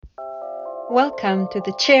Welcome to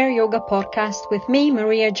the Chair Yoga Podcast with me,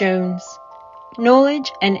 Maria Jones.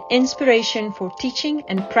 Knowledge and inspiration for teaching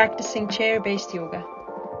and practicing chair-based yoga.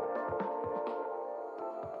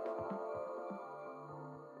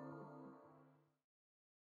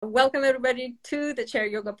 Welcome everybody to the Chair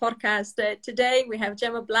Yoga Podcast. Today we have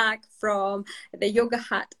Jemma Black from the Yoga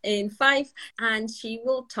Hut in Fife, and she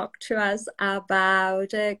will talk to us about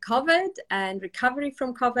COVID and recovery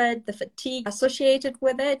from COVID, the fatigue associated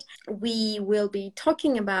with it. We will be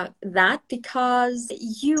talking about that because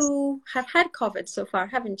you have had COVID so far,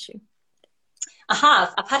 haven't you? I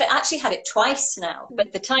have. I've actually had it twice now,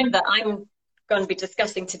 but the time that I'm going to be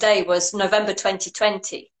discussing today was November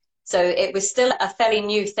 2020. So it was still a fairly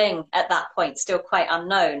new thing at that point, still quite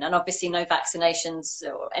unknown. And obviously no vaccinations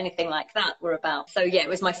or anything like that were about. So yeah, it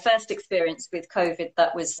was my first experience with COVID.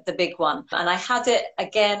 That was the big one. And I had it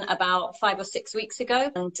again about 5 or 6 weeks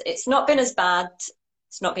ago. And it's not been as bad.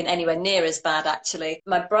 It's not been anywhere near as bad, actually.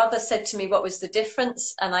 My brother said to me, what was the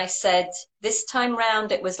difference? And I said, this time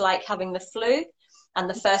round, it was like having the flu. And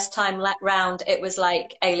the first time round, it was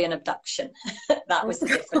like alien abduction. That was the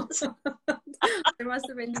difference. It must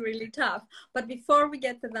have been really tough. But before we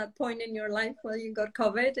get to that point in your life where you got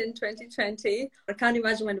COVID in 2020, I can't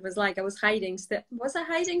imagine what it was like. I was hiding still. Was I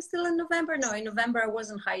hiding still in November? No, in November I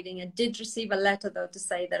wasn't hiding. I did receive a letter, though, to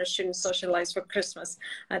say that I shouldn't socialize for Christmas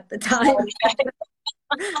at the time.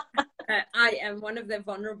 I am one of the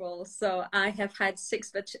vulnerable. So I have had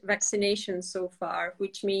 6 vaccinations so far,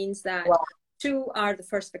 which means that... Wow. 2 are the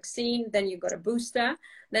first vaccine, then you got a booster,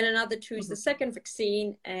 then another 2 is the second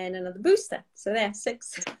vaccine, and another booster. So there,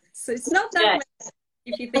 6. So it's not that much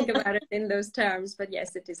if you think about it in those terms, but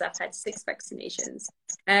yes, it is. I've had 6 vaccinations,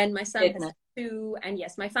 and my son has 2, and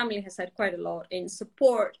yes, my family has had quite a lot in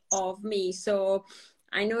support of me. So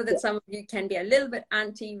I know that some of you can be a little bit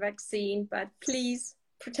anti-vaccine, but please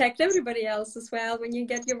protect everybody else as well. When you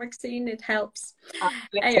get your vaccine, it helps.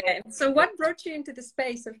 Anyway, so what brought you into the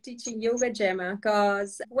space of teaching yoga, Jemma?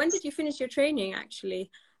 Because when did you finish your training,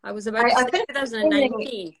 actually? I was about to say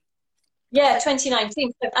 2019. Yeah,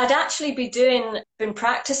 2019. I'd actually been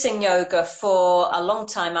practicing yoga for a long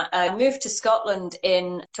time. I moved to Scotland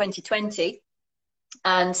in 2020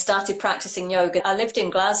 and started practicing yoga. I lived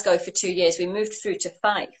in Glasgow for 2 years. We moved through to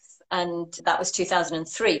Fife. And that was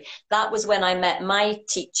 2003. That was when I met my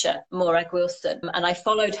teacher, Morag Wilson, and I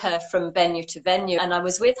followed her from venue to venue. And I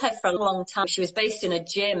was with her for a long time. She was based in a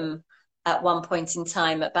gym at one point in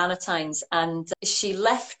time at Bannatynes, and she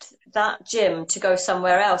left that gym to go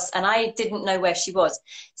somewhere else, and I didn't know where she was.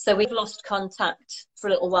 So we've lost contact for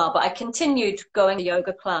a little while, but I continued going to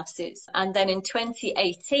yoga classes. And then in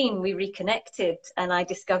 2018, we reconnected, and I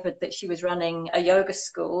discovered that she was running a yoga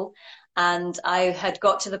school. And I had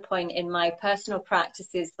got to the point in my personal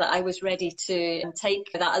practices that I was ready to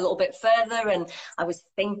take that a little bit further. And I was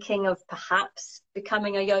thinking of perhaps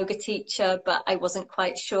becoming a yoga teacher, but I wasn't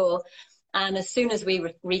quite sure. And as soon as we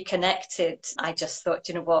reconnected, I just thought,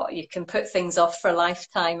 you know what, you can put things off for a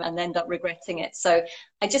lifetime and end up regretting it. So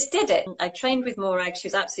I just did it. I trained with Morag. She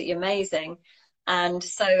was absolutely amazing. And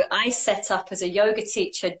so I set up as a yoga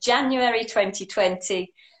teacher January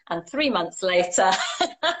 2020. And 3 months later,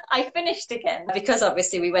 I finished again because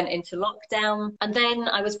obviously we went into lockdown, and then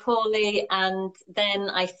I was poorly, and then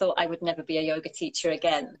I thought I would never be a yoga teacher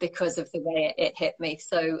again because of the way it hit me.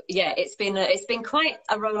 So yeah, it's been quite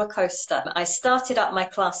a roller coaster. I started up my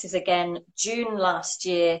classes again June last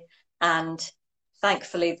year, and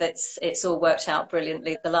thankfully it's all worked out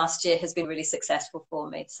brilliantly. The last year has been really successful for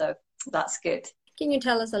me, so that's good. Can you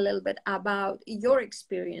tell us a little bit about your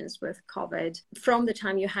experience with COVID from the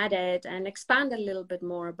time you had it, and expand a little bit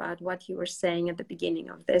more about what you were saying at the beginning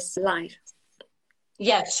of this live?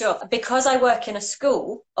 Yeah, sure. Because I work in a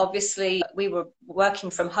school, obviously we were working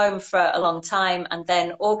from home for a long time. And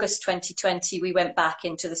then August 2020, we went back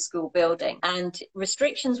into the school building and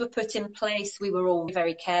restrictions were put in place. We were all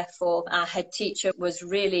very careful. Our head teacher was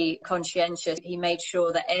really conscientious. He made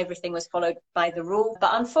sure that everything was followed by the rule.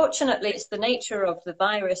 But unfortunately, it's the nature of the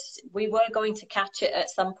virus. We were going to catch it at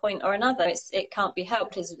some point or another. It can't be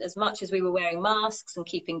helped as much as we were wearing masks and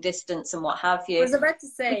keeping distance and what have you. I was about to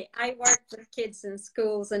say, I worked with kids in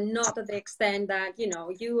schools, and not to the extent that, you know,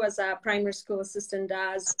 you as a primary school assistant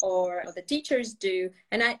does or the teachers do.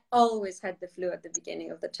 And I always had the flu at the beginning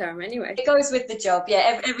of the term anyway. It goes with the job,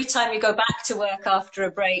 yeah. Every time you go back to work after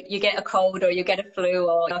a break, you get a cold or you get a flu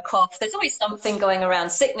or a cough. There's always something going around.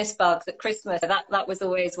 Sickness bugs at Christmas, that was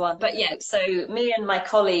always one. But yeah, so me and my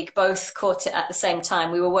colleague both caught it at the same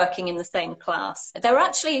time. We were working in the same class. There were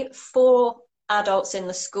actually 4 adults in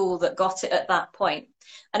the school that got it at that point.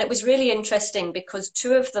 And it was really interesting because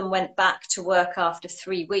 2 of them went back to work after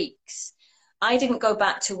 3 weeks. I didn't go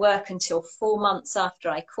back to work until 4 months after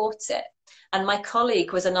I caught it. And my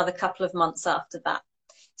colleague was another couple of months after that.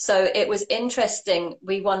 So it was interesting.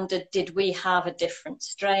 We wondered, did we have a different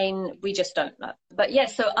strain? We just don't know. But yeah,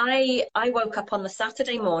 so I woke up on the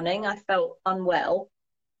Saturday morning. I felt unwell.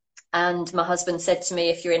 And my husband said to me,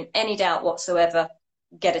 if you're in any doubt whatsoever,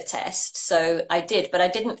 get a test. So I did, but I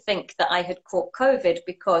didn't think that I had caught COVID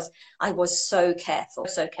because I was so careful,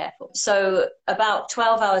 so careful. So about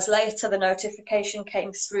 12 hours later, the notification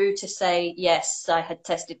came through to say, yes, I had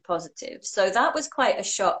tested positive. So that was quite a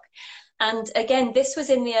shock. And again, this was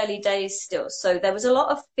in the early days still. So there was a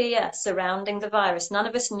lot of fear surrounding the virus. None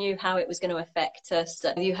of us knew how it was going to affect us.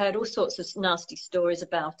 You heard all sorts of nasty stories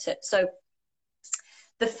about it. So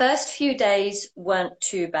the first few days weren't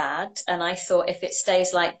too bad, and I thought if it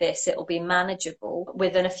stays like this, it'll be manageable.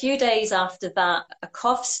 Within a few days after that, a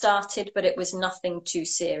cough started, but it was nothing too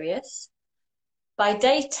serious. By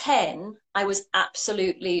day 10, I was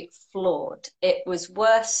absolutely floored. It was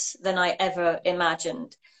worse than I ever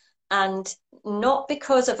imagined. And not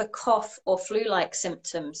because of a cough or flu-like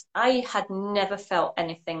symptoms. I had never felt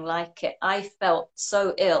anything like it. I felt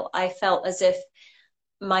so ill. I felt as if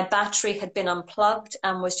my battery had been unplugged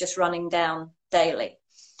and was just running down daily.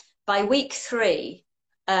 By week 3,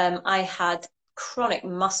 I had chronic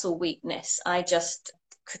muscle weakness. I just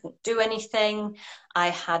couldn't do anything. I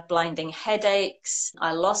had blinding headaches.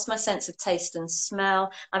 I lost my sense of taste and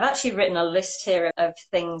smell. I've actually written a list here of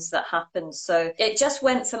things that happened. So it just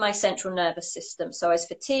went for my central nervous system. So I was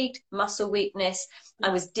fatigued, muscle weakness. I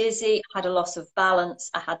was dizzy, had a loss of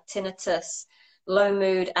balance. I had tinnitus, low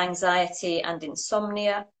mood, anxiety, and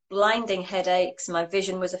insomnia, blinding headaches. My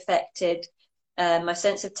vision was affected. My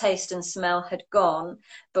sense of taste and smell had gone,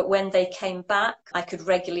 but when they came back, I could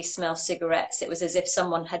regularly smell cigarettes. It was as if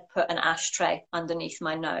someone had put an ashtray underneath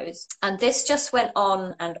my nose. And this just went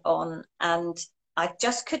on, and I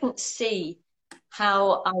just couldn't see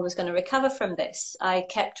how I was going to recover from this. I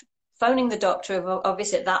kept phoning the doctor.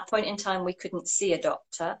 Obviously, at that point in time, we couldn't see a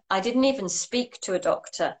doctor. I didn't even speak to a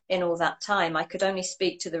doctor in all that time. I could only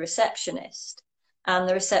speak to the receptionist. And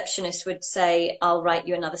the receptionist would say, I'll write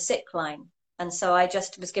you another sick line. And so I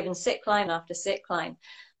just was given sick line after sick line.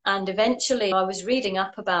 And eventually I was reading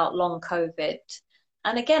up about long COVID.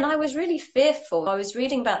 And again, I was really fearful. I was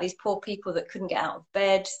reading about these poor people that couldn't get out of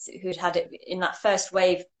bed, who'd had it in that first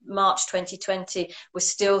wave, March 2020, were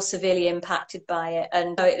still severely impacted by it.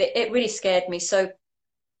 And so it really scared me. So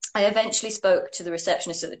I eventually spoke to the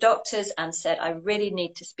receptionist at the doctor's and said, I really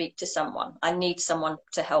need to speak to someone. I need someone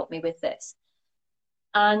to help me with this.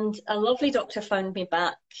 And a lovely doctor phoned me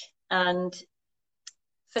back. And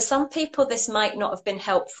for some people, this might not have been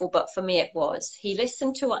helpful, but for me it was. He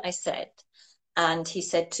listened to what I said, and he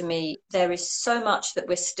said to me, there is so much that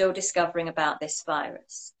we're still discovering about this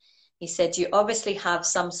virus. He said, you obviously have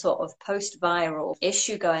some sort of post-viral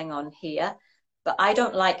issue going on here, but I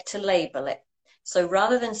don't like to label it. So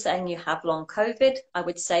rather than saying you have long COVID, I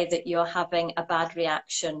would say that you're having a bad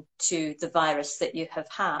reaction to the virus that you have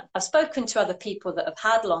had. I've spoken to other people that have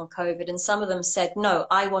had long COVID, and some of them said, no,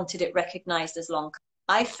 I wanted it recognized as long COVID.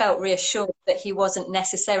 I felt reassured that he wasn't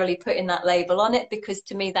necessarily putting that label on it, because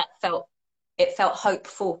to me it felt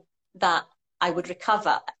hopeful that I would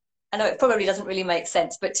recover. I know it probably doesn't really make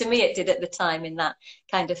sense, but to me it did at the time, in that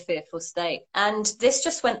kind of fearful state. And this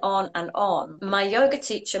just went on and on. My yoga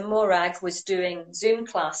teacher, Morag, was doing Zoom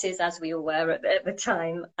classes, as we all were at the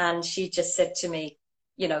time, and she just said to me,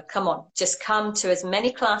 you know, come on, just come to as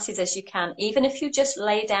many classes as you can, even if you just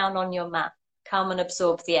lay down on your mat. Come and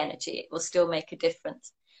absorb the energy. It will still make a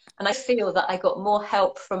difference. And I feel that I got more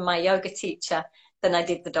help from my yoga teacher than I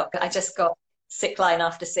did the doctor. I just got sick line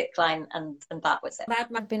after sick line, and that was it. That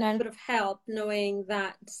might have been a bit of help, knowing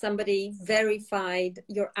that somebody verified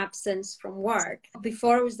your absence from work.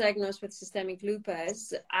 Before I was diagnosed with systemic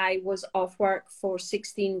lupus, I was off work for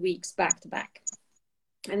 16 weeks back to back.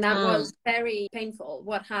 And that was very painful.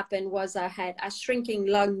 What happened was I had a shrinking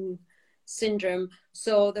lung syndrome.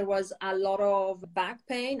 So there was a lot of back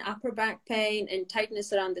pain, upper back pain, and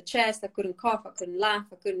tightness around the chest. I couldn't cough, I couldn't laugh,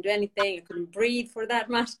 I couldn't do anything, I couldn't breathe for that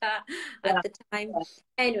matter at the time.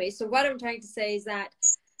 Anyway, so what I'm trying to say is that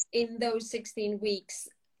in those 16 weeks,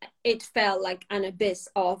 it felt like an abyss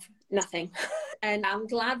of nothing. And I'm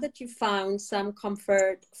glad that you found some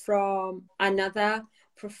comfort from another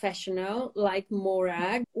professional like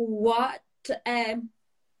Morag. What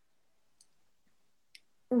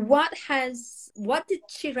did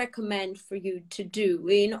she recommend for you to do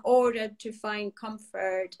in order to find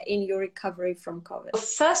comfort in your recovery from COVID?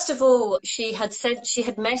 First of all, she had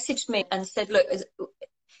messaged me and said, look,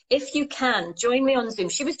 if you can, join me on Zoom.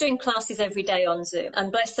 She was doing classes every day on Zoom.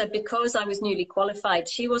 And bless her, because I was newly qualified,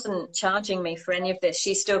 she wasn't charging me for any of this.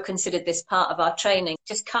 She still considered this part of our training.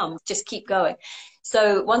 Just come, just keep going.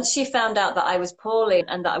 So once she found out that I was poorly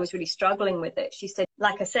and that I was really struggling with it, she said,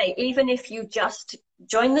 like I say, even if you just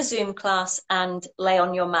join the Zoom class and lay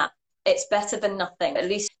on your mat, it's better than nothing. At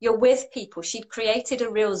least you're with people. She'd created a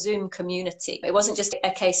real Zoom community. It wasn't just a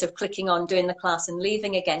case of clicking on, doing the class and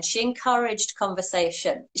leaving again. She encouraged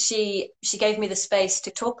conversation. She gave me the space to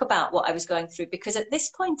talk about what I was going through, because at this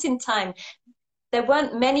point in time, there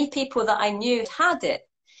weren't many people that I knew had it.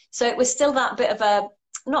 So it was still that bit of a,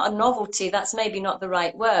 not a novelty, that's maybe not the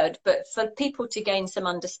right word, but for people to gain some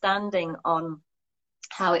understanding on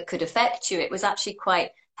how it could affect you, it was actually quite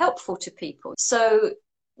helpful to people. So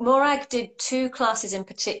Morag did 2 classes in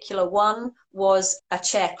particular. One was a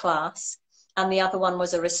chair class and the other one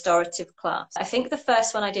was a restorative class. I think the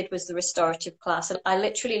first one I did was the restorative class, and I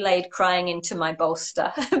literally laid crying into my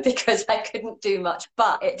bolster because I couldn't do much,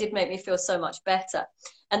 but it did make me feel so much better.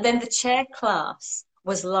 And then the chair class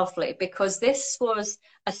was lovely, because this was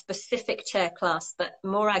a specific chair class that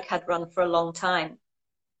Morag had run for a long time.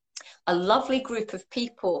 A lovely group of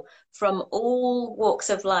people from all walks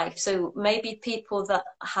of life. So maybe people that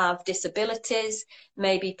have disabilities,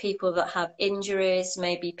 maybe people that have injuries,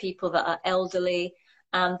 maybe people that are elderly,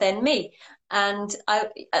 and then me. And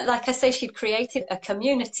like I say, she'd created a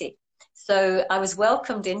community. So I was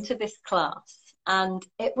welcomed into this class. And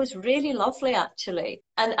it was really lovely, actually.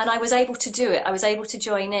 And I was able to do it. I was able to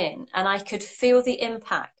join in, and I could feel the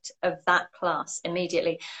impact of that class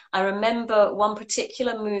immediately. I remember one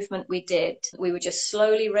particular movement we did. We were just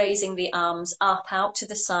slowly raising the arms up out to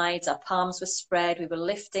the sides. Our palms were spread. We were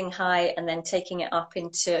lifting high and then taking it up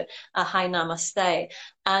into a high namaste.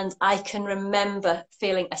 And I can remember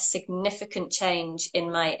feeling a significant change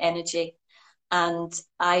in my energy. And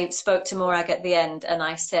I spoke to Morag at the end and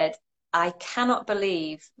I said, I cannot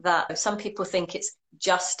believe that some people think it's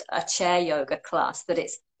just a chair yoga class, that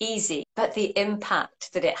it's easy, but the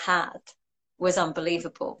impact that it had was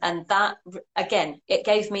unbelievable. And that, again, it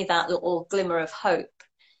gave me that little glimmer of hope.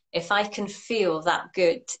 If I can feel that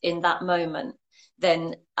good in that moment,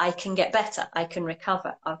 then I can get better. I can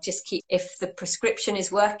recover. I'll just keep, if the prescription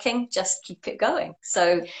is working, just keep it going.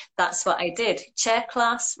 So that's what I did. Chair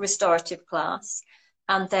class, restorative class.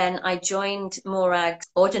 And then I joined Morag's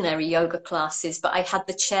ordinary yoga classes, but I had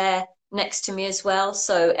the chair next to me as well.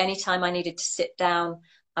 So anytime I needed to sit down,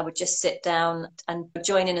 I would just sit down and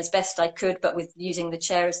join in as best I could, but with using the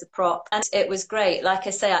chair as the prop. And it was great. Like I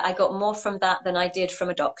say, I got more from that than I did from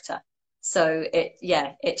a doctor. So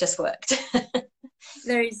it just worked.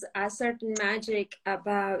 There is a certain magic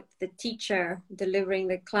about the teacher delivering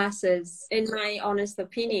the classes, in my honest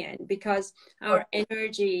opinion, because our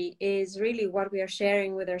energy is really what we are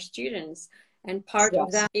sharing with our students. And part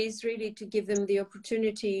of that is really to give them the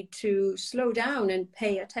opportunity to slow down and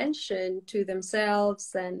pay attention to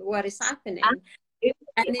themselves and what is happening. And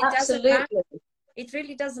it doesn't matter. It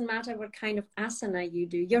really doesn't matter what kind of asana you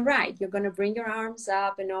do. You're right. You're going to bring your arms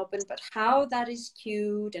up and open, but how that is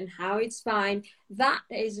cued and how it's fine, that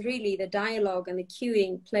is really the dialogue, and the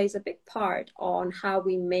cueing plays a big part on how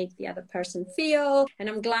we make the other person feel. And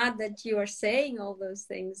I'm glad that you are saying all those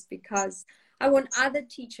things, because I want other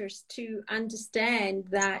teachers to understand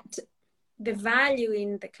that the value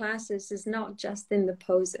in the classes is not just in the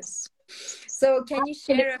poses. So can you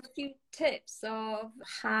share a few tips of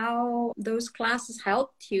how those classes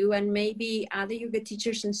helped you, and maybe other yoga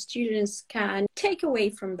teachers and students can take away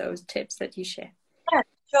from those tips that you share? Yeah,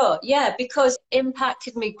 sure. Yeah, because it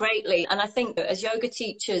impacted me greatly. And I think that as yoga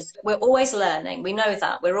teachers, we're always learning. We know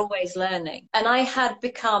that. We're always learning. And I had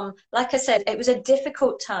become, like I said, it was a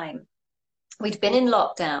difficult time. We'd been in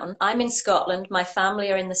lockdown. I'm in Scotland. My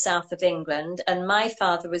family are in the south of England, and my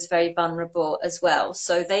father was very vulnerable as well.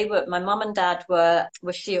 So my mum and dad were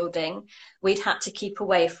shielding. We'd had to keep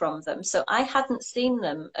away from them. So I hadn't seen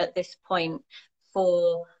them at this point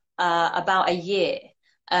for about a year.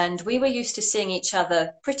 And we were used to seeing each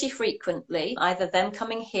other pretty frequently, either them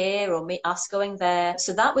coming here or us going there.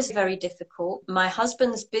 So that was very difficult. My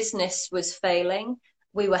husband's business was failing.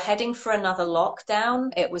 We were heading for another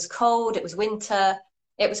lockdown. It was cold, it was winter,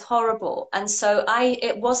 it was horrible. And so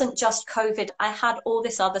it wasn't just COVID. I had all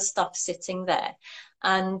this other stuff sitting there.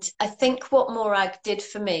 And I think what Morag did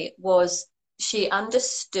for me was she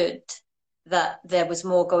understood that there was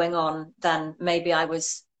more going on than maybe I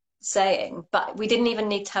was saying, but we didn't even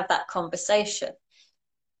need to have that conversation.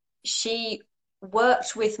 She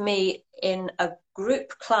worked with me in a group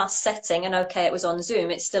class setting, and okay, it was on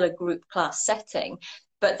Zoom, it's still a group class setting,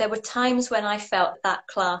 but there were times when I felt that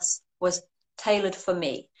class was tailored for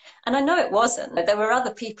me. And I know it wasn't. There were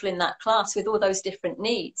other people in that class with all those different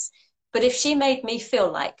needs. But if she made me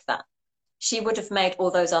feel like that, she would have made all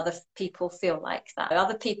those other people feel like that.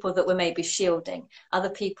 Other people that were maybe shielding, other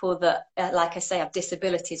people that, like I say, have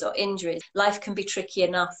disabilities or injuries. Life can be tricky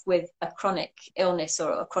enough with a chronic illness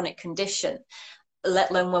or a chronic condition, let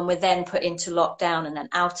alone when we're then put into lockdown and then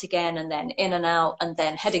out again and then in and out and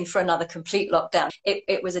then heading for another complete lockdown.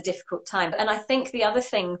 It was a difficult time. And I think the other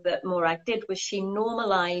thing that Morag did was she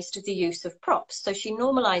normalized the use of props. So she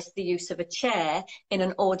normalized the use of a chair in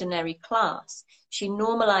an ordinary class. She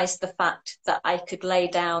normalized the fact that I could lay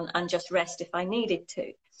down and just rest if I needed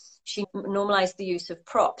to. She normalized the use of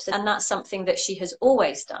props. And that's something that she has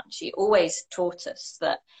always done. She always taught us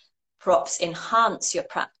that props enhance your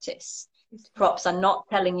practice. Props are not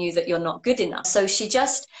telling you that you're not good enough. So she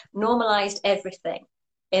just normalized everything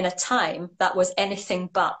in a time that was anything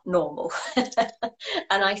but normal.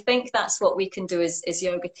 And I think that's what we can do as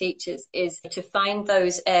yoga teachers, is to find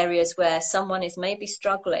those areas where someone is maybe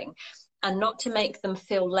struggling, and not to make them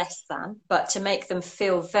feel less than, but to make them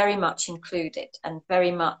feel very much included and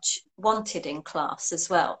very much wanted in class as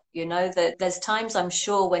well. You know, that there's times, I'm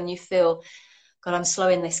sure, when you feel, God, I'm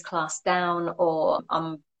slowing this class down, or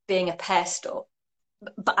I'm being a pest,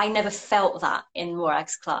 but I never felt that in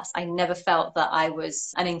Morag's class. I never felt that I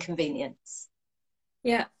was an inconvenience.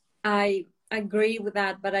 Yeah, I agree with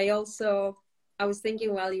that. But I was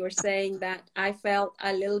thinking while you were saying that, I felt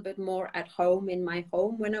a little bit more at home in my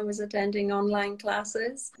home when I was attending online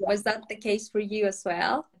classes. Was that the case for you as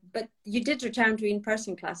well? But you did return to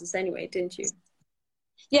in-person classes anyway, didn't you?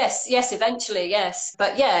 Yes, eventually, yes.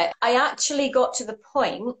 But yeah, I actually got to the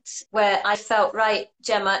point where I felt, right,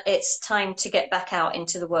 Jemma, it's time to get back out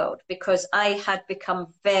into the world, because I had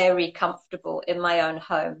become very comfortable in my own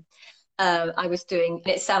home. I was doing,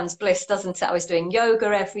 it sounds bliss, doesn't it? I was doing yoga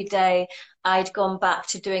every day. I'd gone back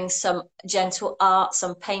to doing some gentle art,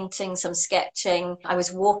 some painting, some sketching. I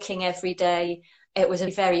was walking every day. It was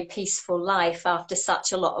a very peaceful life after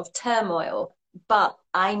such a lot of turmoil. But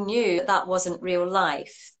I knew that wasn't real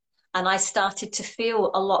life. And I started to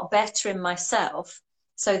feel a lot better in myself.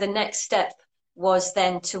 So the next step was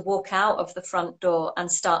then to walk out of the front door and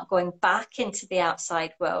start going back into the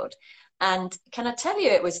outside world. And can I tell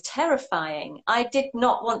you, it was terrifying. I did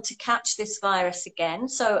not want to catch this virus again.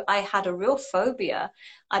 So I had a real phobia.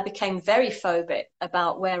 I became very phobic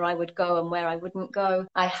about where I would go and where I wouldn't go.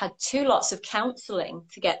 I had 2 lots of counselling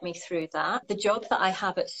to get me through that. The job that I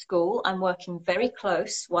have at school, I'm working very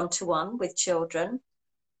close one-to-one with children.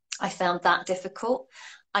 I found that difficult.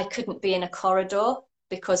 I couldn't be in a corridor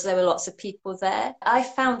because there were lots of people there. I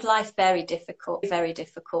found life very difficult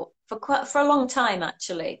for a long time,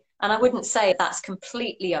 actually. And I wouldn't say that's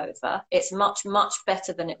completely over. It's much, much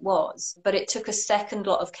better than it was. But it took a second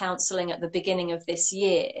lot of counselling at the beginning of this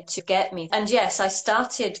year to get me. And yes, I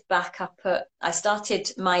started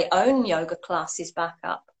my own yoga classes back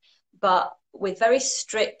up, but with very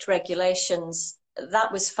strict regulations.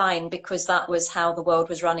 That was fine, because that was how the world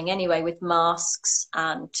was running anyway, with masks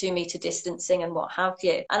and 2-meter distancing and what have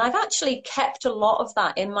you. And I've actually kept a lot of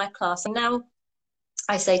that in my class. And now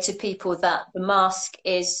I say to people that the mask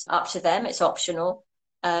is up to them, it's optional,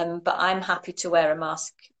 but I'm happy to wear a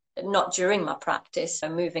mask, not during my practice,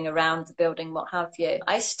 and moving around the building, what have you.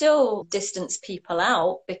 I still distance people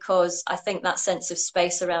out, because I think that sense of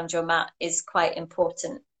space around your mat is quite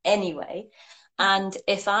important anyway. And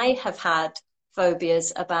if I have had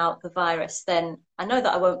phobias about the virus, then I know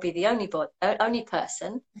that I won't be the only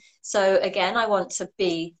person. So again, I want to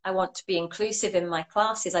be inclusive in my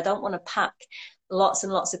classes. I don't want to pack lots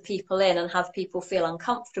and lots of people in and have people feel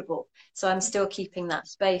uncomfortable. So I'm still keeping that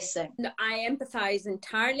spacing. No, I empathize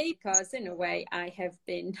entirely, because in a way I've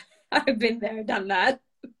been there, done that.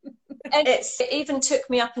 And it even took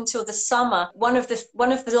me up until the summer. One of the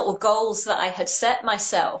little goals that I had set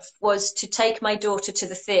myself was to take my daughter to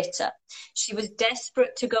the theatre. She was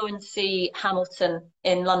desperate to go and see Hamilton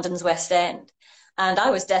in London's West End. And I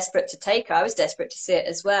was desperate to take her. I was desperate to see it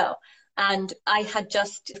as well. And I had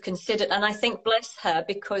just considered, and I think, bless her,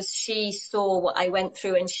 because she saw what I went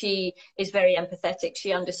through, and she is very empathetic.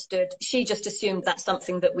 She understood. She just assumed that's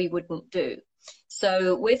something that we wouldn't do.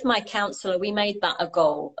 So with my counsellor, we made that a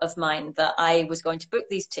goal of mine, that I was going to book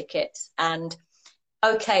these tickets. And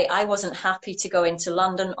okay, I wasn't happy to go into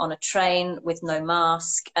London on a train with no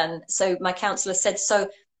mask. And so my counsellor said, so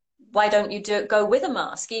why don't you go with a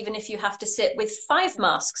mask, even if you have to sit with 5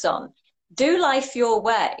 masks on? Do life your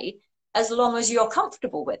way, as long as you're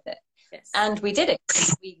comfortable with it. Yes. And we did it.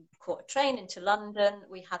 We caught a train into London.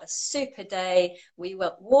 We had a super day. We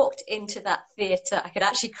walked into that theatre. I could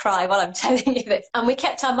actually cry while I'm telling you this. And we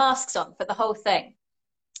kept our masks on for the whole thing.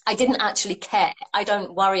 I didn't actually care. I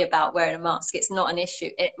don't worry about wearing a mask. It's not an issue.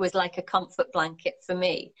 It was like a comfort blanket for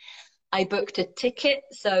me. I booked a ticket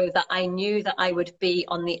so that I knew that I would be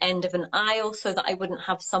on the end of an aisle, so that I wouldn't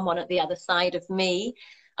have someone at the other side of me.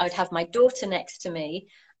 I would have my daughter next to me.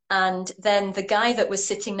 And then the guy that was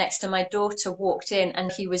sitting next to my daughter walked in,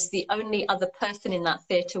 and he was the only other person in that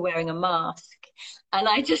theatre wearing a mask. And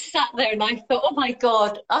I just sat there and I thought, oh my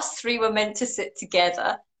God, us three were meant to sit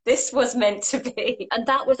together. This was meant to be. And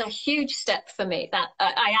that was a huge step for me. That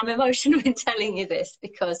I am emotional in telling you this,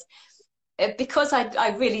 because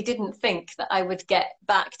I really didn't think that I would get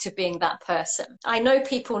back to being that person. I know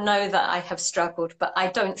people know that I have struggled, but I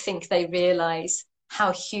don't think they realize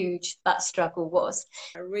how huge that struggle was.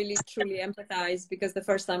 I really truly empathize, because the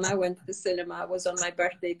first time I went to the cinema was on my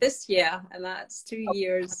birthday this year, and that's 2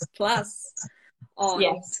 years plus on.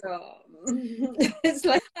 Yes. So it's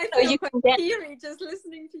like I feel quite teary just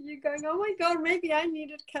listening to you going, oh my God, maybe I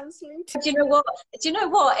needed counseling too. Do you know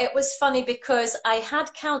what? It was funny, because I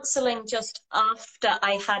had counseling just after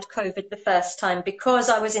I had COVID the first time, because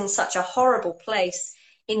I was in such a horrible place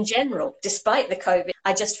in general. Despite the COVID,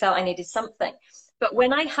 I just felt I needed something. But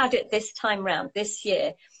when I had it this time round, this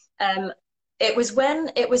year, it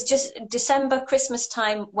was just December, Christmas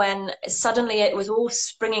time, when suddenly it was all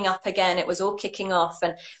springing up again. It was all kicking off.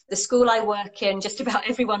 And the school I work in, just about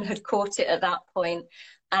everyone had caught it at that point.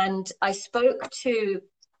 And I spoke to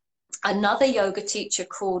another yoga teacher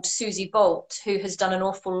called Susie Bolt, who has done an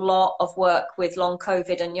awful lot of work with long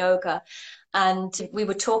COVID and yoga. And we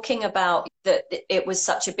were talking about that it was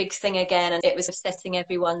such a big thing again, and it was setting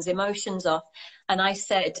everyone's emotions off. And I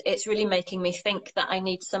said, it's really making me think that I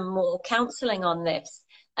need some more counseling on this.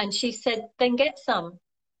 And she said, then get some.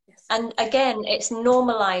 Yes. And again, it's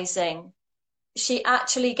normalizing. She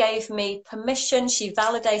actually gave me permission. She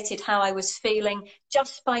validated how I was feeling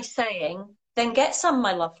just by saying, then get some,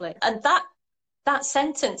 my lovely. And that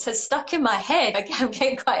sentence has stuck in my head. I'm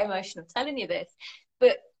getting quite emotional telling you this,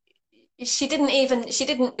 but she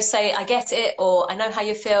didn't say, I get it, or I know how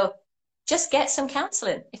you feel. Just get some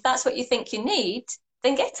counseling. If that's what you think you need,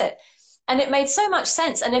 then get it. And it made so much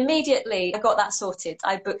sense. And immediately I got that sorted.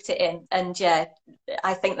 I booked it in. And yeah,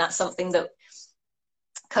 I think that's something that,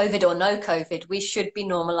 COVID or no COVID, we should be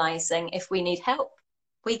normalizing. If we need help,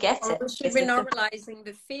 we get it. We should be normalizing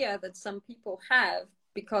the fear that some people have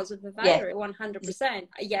because of the virus. 100%.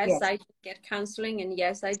 Yes, I did get counseling, and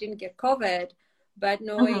yes, I didn't get COVID. But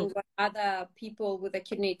knowing what other people with a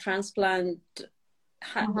kidney transplant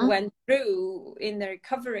went through in their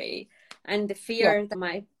recovery, and the fear that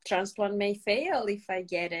my transplant may fail if I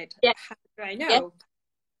get it, how do I know?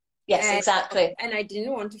 Yes, exactly. And I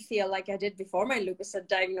didn't want to feel like I did before my lupus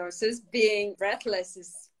diagnosis. Being breathless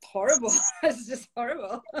is horrible. It's just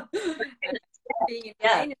horrible. Being in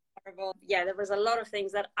pain is horrible. Yeah, there was a lot of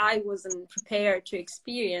things that I wasn't prepared to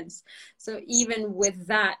experience. So even with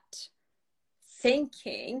that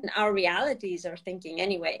thinking, our realities are thinking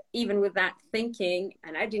anyway, even with that thinking,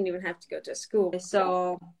 and I didn't even have to go to school.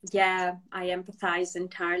 So yeah, I empathize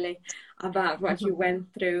entirely about what you went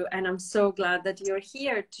through, and I'm so glad that you're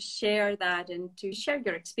here to share that and to share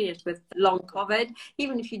your experience with long COVID,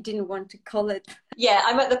 even if you didn't want to call it. Yeah,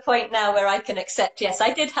 I'm at the point now where I can accept, yes,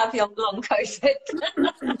 I did have long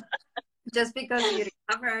COVID. Just because you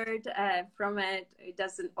recovered from it, it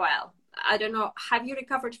doesn't, well, I don't know. Have you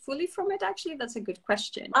recovered fully from it? Actually, that's a good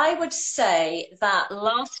question. I would say that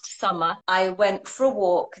last summer I went for a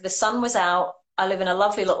walk. The sun was out. I live in a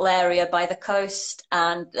lovely little area by the coast,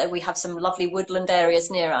 and we have some lovely woodland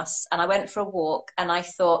areas near us. And I went for a walk, and I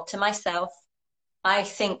thought to myself, I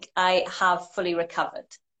think I have fully recovered.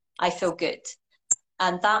 I feel good.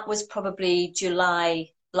 And that was probably July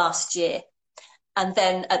last year. And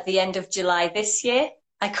then at the end of July this year,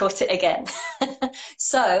 I caught it again.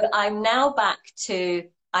 So I'm now back to,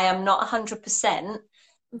 I am not 100%,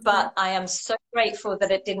 but I am so grateful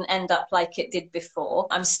that it didn't end up like it did before.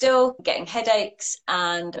 I'm still getting headaches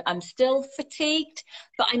and I'm still fatigued,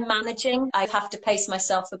 but I'm managing. I have to pace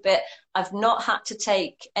myself a bit. I've not had to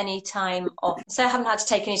take any time off. So I haven't had to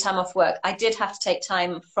take any time off work. I did have to take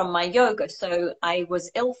time from my yoga. So I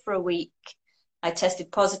was ill for a week. I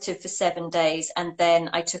tested positive for 7 days, and then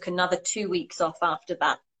I took another 2 weeks off after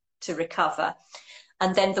that to recover.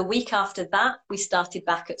 And then the week after that, we started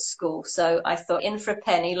back at school. So I thought, in for a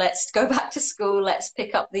penny, let's go back to school, let's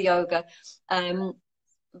pick up the yoga.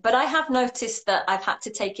 But I have noticed that I've had to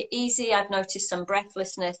take it easy. I've noticed some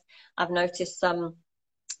breathlessness. I've noticed some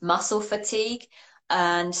muscle fatigue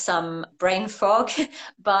and some brain fog.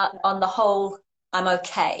 But on the whole, I'm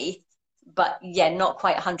okay. But yeah, not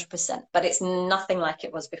quite 100%, but it's nothing like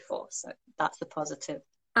it was before. So that's the positive.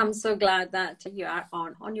 I'm so glad that you are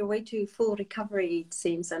on your way to full recovery, it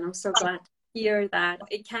seems, and I'm so glad to hear that.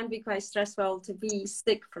 It can be quite stressful to be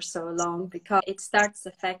sick for so long because it starts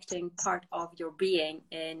affecting part of your being,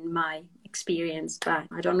 in my experience, but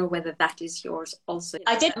I don't know whether that is yours also.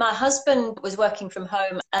 I did. My husband was working from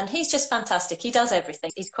home and he's just fantastic. He does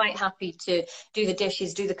everything. He's quite happy to do the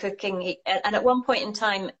dishes, do the cooking. And at one point in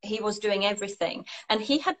time, he was doing everything. And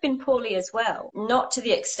he had been poorly as well, not to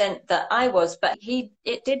the extent that I was, but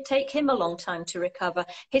it did take him a long time to recover.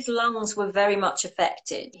 His lungs were very much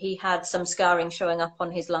affected. He had some scarring showing up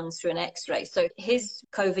on his lungs through an X-ray. So his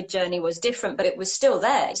COVID journey was different, but it was still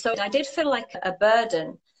there. So I did feel like a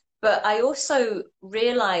burden. But I also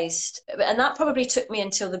realized, and that probably took me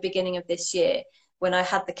until the beginning of this year when I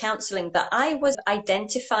had the counseling, that I was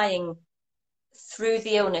identifying through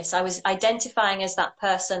the illness. I was identifying as that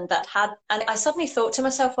person that had, and I suddenly thought to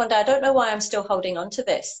myself one day, I don't know why I'm still holding on to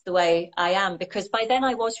this the way I am, because by then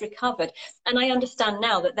I was recovered. And I understand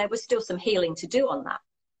now that there was still some healing to do on that.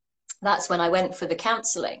 That's when I went for the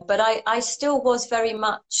counseling. But I still was very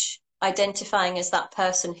much identifying as that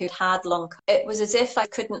person who'd had long. It was as if I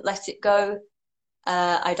couldn't let it go.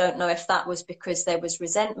 I don't know if that was because there was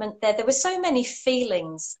resentment there. There were so many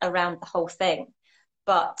feelings around the whole thing.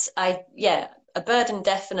 But a burden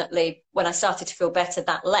definitely, when I started to feel better,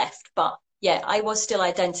 that left. But yeah, I was still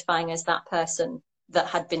identifying as that person that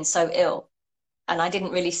had been so ill. And I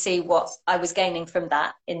didn't really see what I was gaining from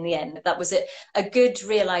that in the end. That was a good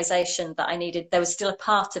realization that I needed. There was still a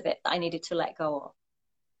part of it that I needed to let go of.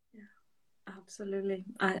 Absolutely.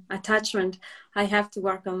 Attachment. I have to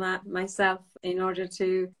work on that myself in order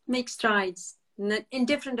to make strides in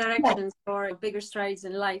different directions or bigger strides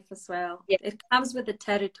in life as well. Yeah. It comes with the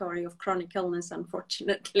territory of chronic illness,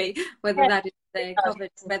 unfortunately, whether that is COVID,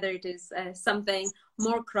 whether it is something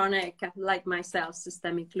more chronic like myself,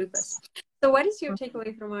 systemic lupus. So what is your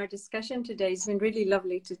takeaway from our discussion today? It's been really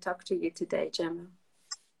lovely to talk to you today, Jemma.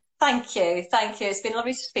 Thank you. Thank you. It's been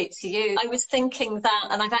lovely to speak to you. I was thinking that,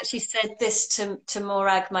 and I've actually said this to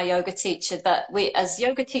Morag, my yoga teacher, that we, as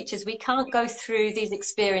yoga teachers, we can't go through these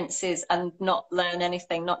experiences and not learn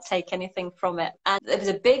anything, not take anything from it. And there was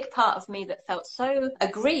a big part of me that felt so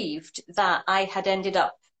aggrieved that I had ended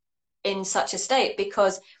up in such a state,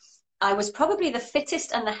 because I was probably the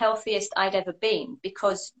fittest and the healthiest I'd ever been,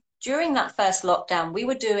 because during that first lockdown, we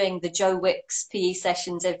were doing the Joe Wicks PE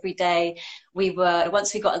sessions every day.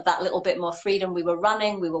 Once we got that little bit more freedom, we were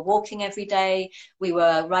running, we were walking every day, we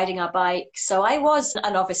were riding our bike. So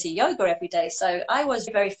and obviously yoga every day. So I was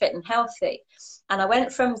very fit and healthy. And I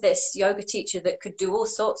went from this yoga teacher that could do all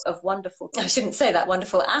sorts of wonderful, I shouldn't say that,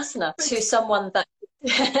 wonderful asana, to someone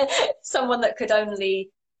that could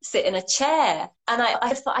only sit in a chair. And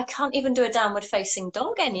I thought, I can't even do a downward facing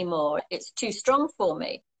dog anymore. It's too strong for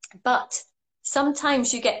me. But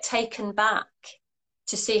sometimes you get taken back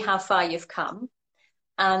to see how far you've come.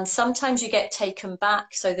 And sometimes you get taken back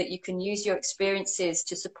so that you can use your experiences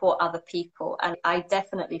to support other people. And I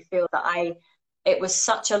definitely feel that it was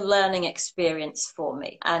such a learning experience for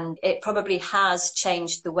me. And it probably has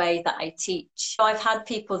changed the way that I teach. I've had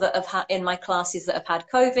people that have had in my classes that have had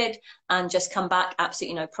COVID and just come back,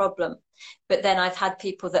 absolutely no problem. But then I've had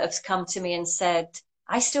people that have come to me and said,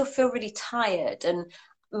 I still feel really tired, and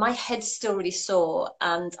my head's still really sore,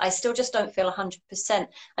 and I still just don't feel 100%.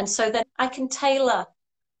 And so then I can tailor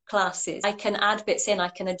classes. I can add bits in. I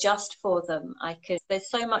can adjust for them. There's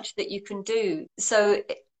so much that you can do. So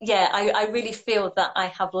yeah, I really feel that I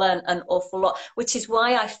have learned an awful lot, which is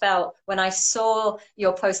why I felt when I saw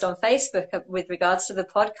your post on Facebook with regards to the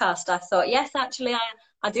podcast, I thought, yes, actually,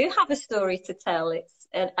 I do have a story to tell.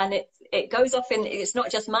 It goes off it's not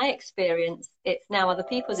just my experience, it's now other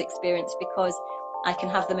people's experience, because I can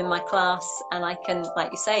have them in my class and I can,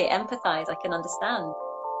 like you say, empathize, I can understand.